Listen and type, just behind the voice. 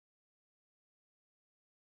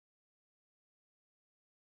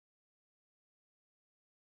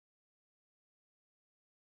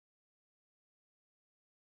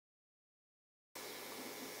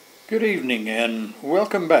Good evening and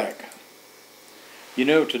welcome back. You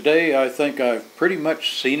know, today I think I've pretty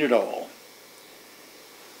much seen it all.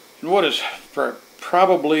 And what is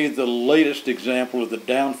probably the latest example of the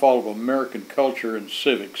downfall of American culture and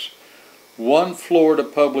civics, one Florida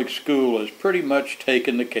public school has pretty much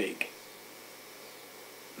taken the cake.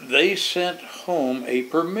 They sent home a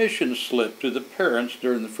permission slip to the parents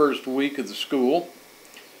during the first week of the school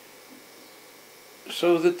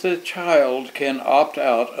so that the child can opt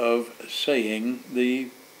out of saying the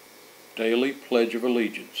daily Pledge of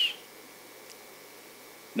Allegiance.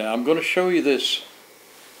 Now I'm going to show you this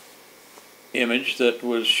image that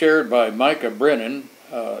was shared by Micah Brennan.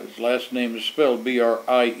 His last name is spelled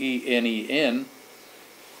B-R-I-E-N-E-N.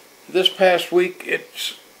 This past week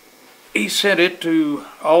he sent it to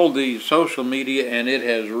all the social media and it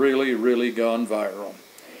has really gone viral.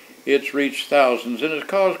 It's reached thousands and it's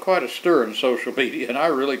caused quite a stir in social media, and I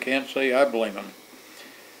really can't say I blame him.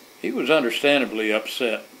 He was understandably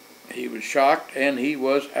upset. He was shocked and he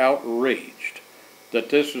was outraged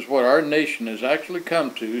that this is what our nation has actually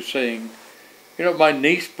come to, saying, you know, my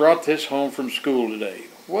niece brought this home from school today.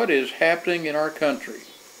 What is happening in our country?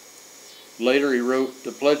 Later he wrote,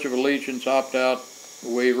 the Pledge of Allegiance opt-out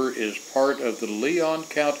waiver is part of the Leon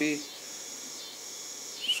County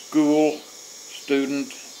School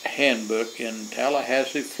Student Handbook in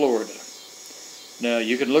Tallahassee, Florida. Now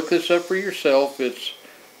you can look this up for yourself. It's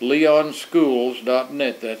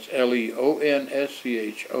leonschools.net. That's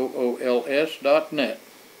leonschools.net.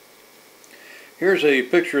 Here's a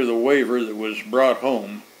picture of the waiver that was brought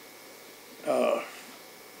home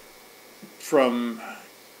from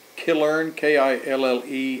Killearn,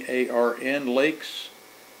 K-I-L-L-E-A-R-N, Lakes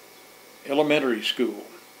Elementary School.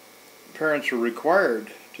 Parents are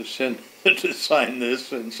required to sign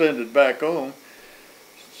this and send it back home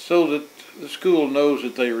so that the school knows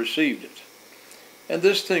that they received it. And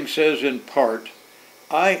this thing says in part,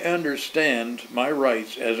 I understand my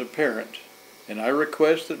rights as a parent, and I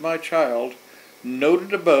request that my child,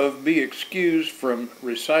 noted above, be excused from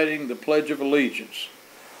reciting the Pledge of Allegiance.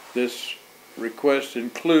 This request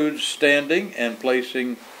includes standing and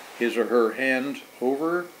placing his or her hand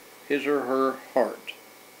over his or her heart.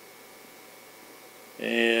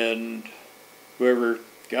 And whoever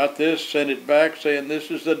got this sent it back saying, this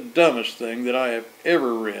is the dumbest thing that I have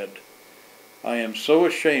ever read. I am so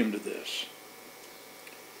ashamed of this.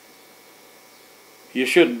 You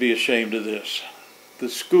shouldn't be ashamed of this. The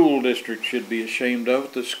school district should be ashamed of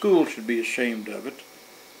it. The school should be ashamed of it.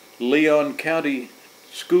 Leon County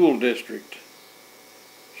School District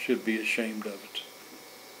should be ashamed of it.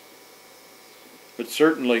 But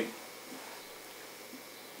certainly,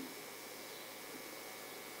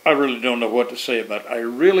 I really don't know what to say about it. I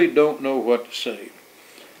really don't know what to say.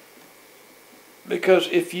 Because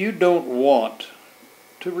if you don't want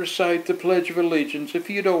to recite the Pledge of Allegiance, if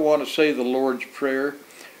you don't want to say the Lord's Prayer,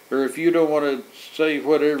 or if you don't want to say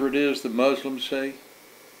whatever it is the Muslims say,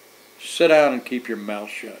 sit down and keep your mouth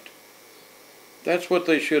shut. That's what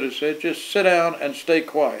they should have said. Just sit down and stay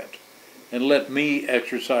quiet and let me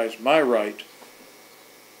exercise my right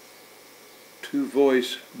to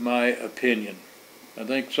voice my opinion. I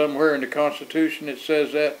think somewhere in the Constitution it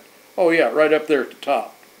says that. Oh yeah, right up there at the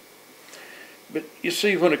top. But you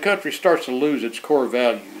see, when a country starts to lose its core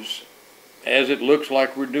values, as it looks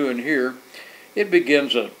like we're doing here, it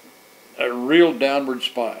begins a real downward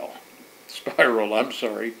spiral.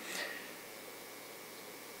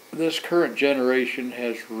 This current generation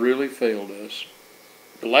has really failed us.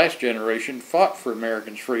 The last generation fought for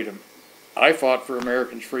Americans' freedom. I fought for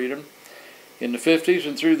Americans' freedom in the 50s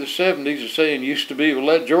and through the 70s. The saying used to be, well,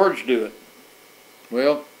 let George do it.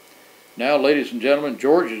 Well, now, ladies and gentlemen,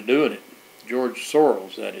 George is doing it. George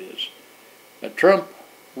Soros, that is. Now, Trump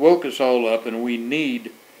woke us all up, and we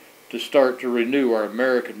need to start to renew our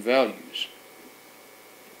American values.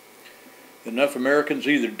 Enough Americans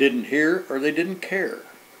either didn't hear or they didn't care.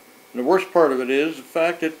 And the worst part of it is the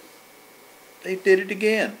fact that they did it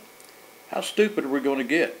again. How stupid are we going to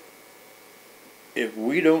get? If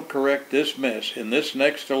we don't correct this mess in this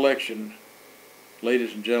next election,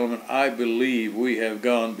 ladies and gentlemen, I believe we have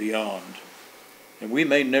gone beyond. And we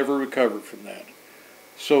may never recover from that.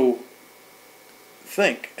 So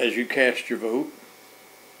think as you cast your vote.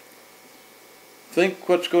 Think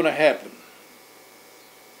what's going to happen.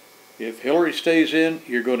 If Hillary stays in,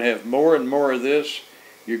 you're going to have more and more of this.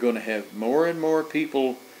 You're going to have more and more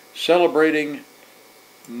people celebrating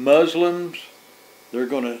Muslims. They're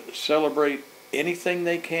going to celebrate anything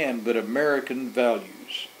they can but American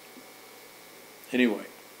values. Anyway,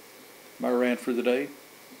 my rant for the day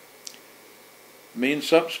means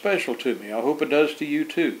something special to me. I hope it does to you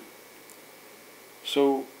too.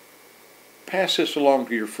 So pass this along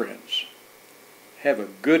to your friends. Have a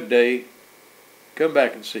good day. Come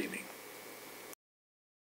back and see me.